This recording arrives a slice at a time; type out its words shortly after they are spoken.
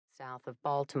south of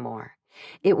Baltimore.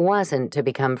 It wasn't to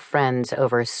become friends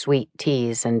over sweet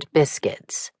teas and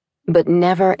biscuits. But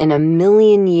never in a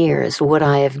million years would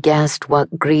I have guessed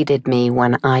what greeted me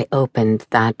when I opened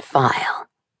that file.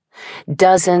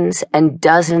 Dozens and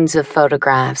dozens of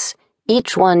photographs,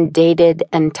 each one dated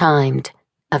and timed,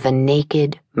 of a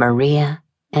naked Maria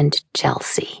and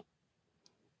Chelsea.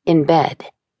 In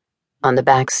bed, on the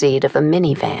back seat of a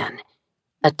minivan,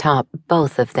 atop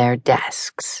both of their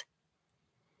desks.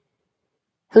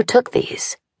 "Who took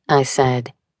these?" I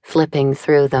said, flipping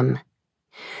through them.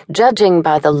 Judging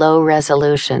by the low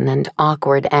resolution and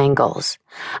awkward angles,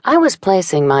 I was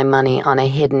placing my money on a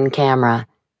hidden camera,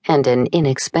 and an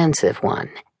inexpensive one.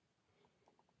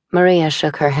 Maria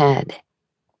shook her head.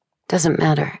 "Doesn't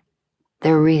matter.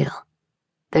 They're real.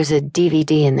 There's a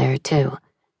DVD in there, too,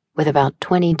 with about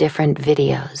 20 different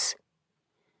videos."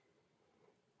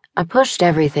 I pushed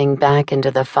everything back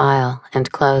into the file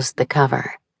and closed the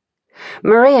cover.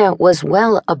 Maria was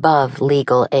well above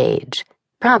legal age,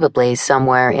 probably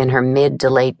somewhere in her mid to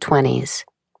late 20s.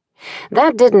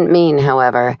 That didn't mean,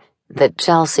 however, that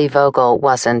Chelsea Vogel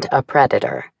wasn't a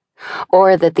predator,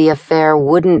 or that the affair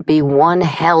wouldn't be one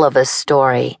hell of a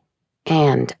story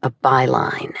and a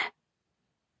byline.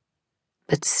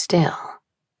 But still,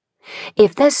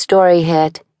 if this story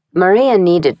hit, Maria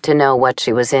needed to know what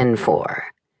she was in for.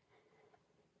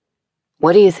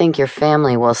 "What do you think your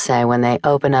family will say when they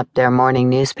open up their morning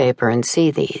newspaper and see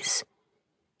these?"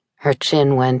 Her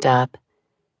chin went up.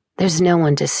 "There's no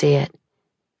one to see it.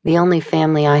 The only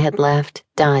family I had left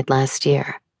died last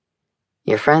year."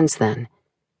 "Your friends, then?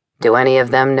 Do any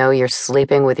of them know you're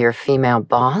sleeping with your female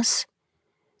boss?"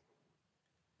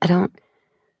 "I don't..."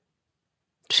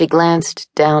 She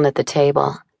glanced down at the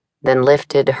table, then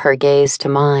lifted her gaze to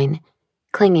mine,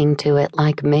 clinging to it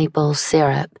like maple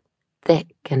syrup, thick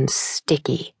and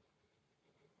sticky.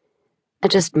 "I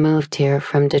just moved here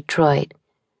from Detroit.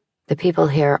 The people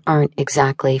here aren't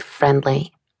exactly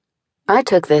friendly." I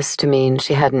took this to mean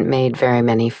she hadn't made very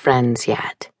many friends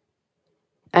yet.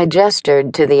 I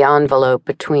gestured to the envelope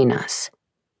between us.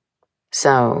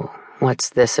 "So, what's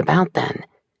this about then?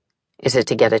 Is it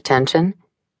to get attention?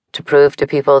 To prove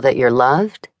to people that you're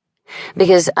loved?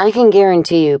 Because I can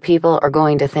guarantee you people are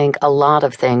going to think a lot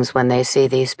of things when they see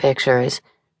these pictures,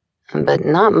 but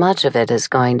not much of it is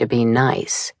going to be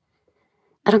nice.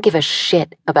 I don't give a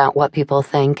shit about what people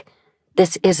think.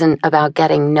 This isn't about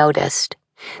getting noticed.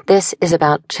 This is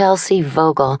about Chelsea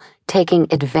Vogel taking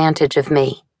advantage of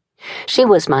me. She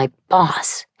was my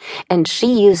boss, and she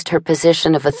used her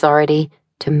position of authority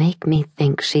to make me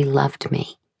think she loved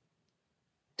me."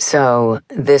 "So,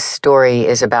 this story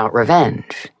is about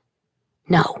revenge?"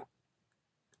 "No."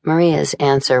 Maria's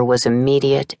answer was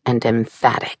immediate and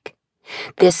emphatic.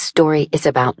 "This story is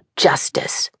about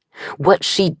justice. What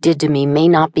she did to me may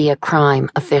not be a crime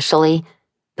officially,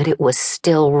 but it was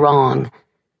still wrong.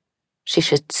 She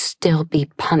should still be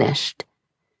punished."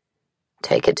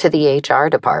 "Take it to the HR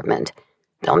department.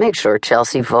 They'll make sure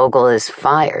Chelsea Vogel is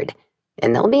fired,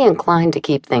 and they'll be inclined to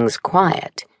keep things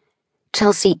quiet."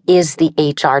 "Chelsea is the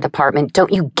HR department,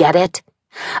 don't you get it?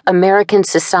 American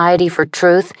Society for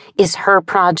Truth is her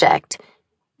project.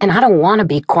 And I don't want to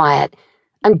be quiet.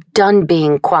 I'm done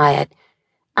being quiet.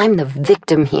 I'm the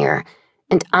victim here,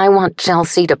 and I want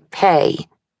Chelsea to pay."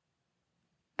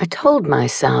 I told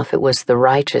myself it was the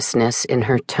righteousness in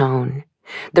her tone,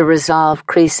 the resolve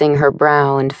creasing her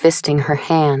brow and fisting her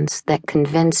hands that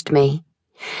convinced me,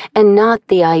 and not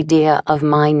the idea of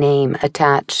my name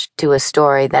attached to a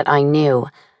story that I knew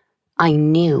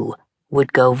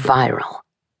would go viral.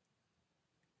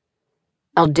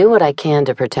 "I'll do what I can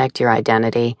to protect your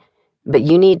identity, but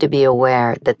you need to be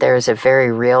aware that there is a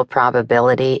very real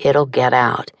probability it'll get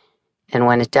out, and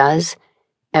when it does,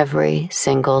 every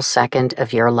single second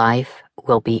of your life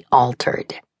will be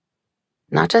altered.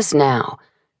 Not just now,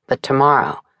 but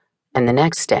tomorrow, and the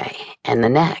next day, and the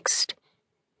next.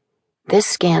 This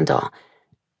scandal,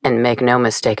 and make no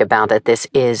mistake about it, this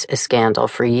is a scandal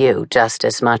for you just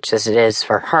as much as it is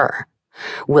for her,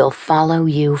 will follow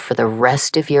you for the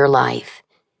rest of your life.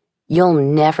 You'll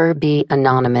never be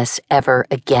anonymous ever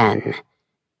again."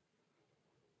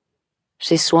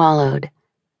 She swallowed,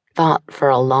 thought for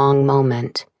a long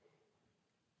moment.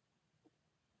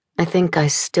 "I think I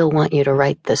still want you to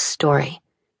write this story."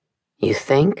 "You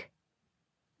think?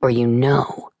 Or you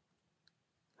know?"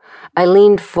 I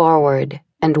leaned forward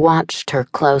and watched her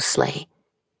closely.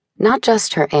 Not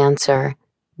just her answer,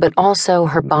 but also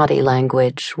her body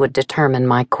language would determine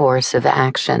my course of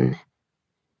action.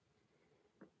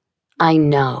 "I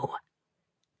know."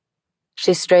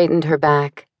 She straightened her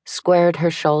back, squared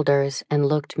her shoulders, and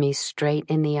looked me straight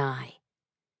in the eye.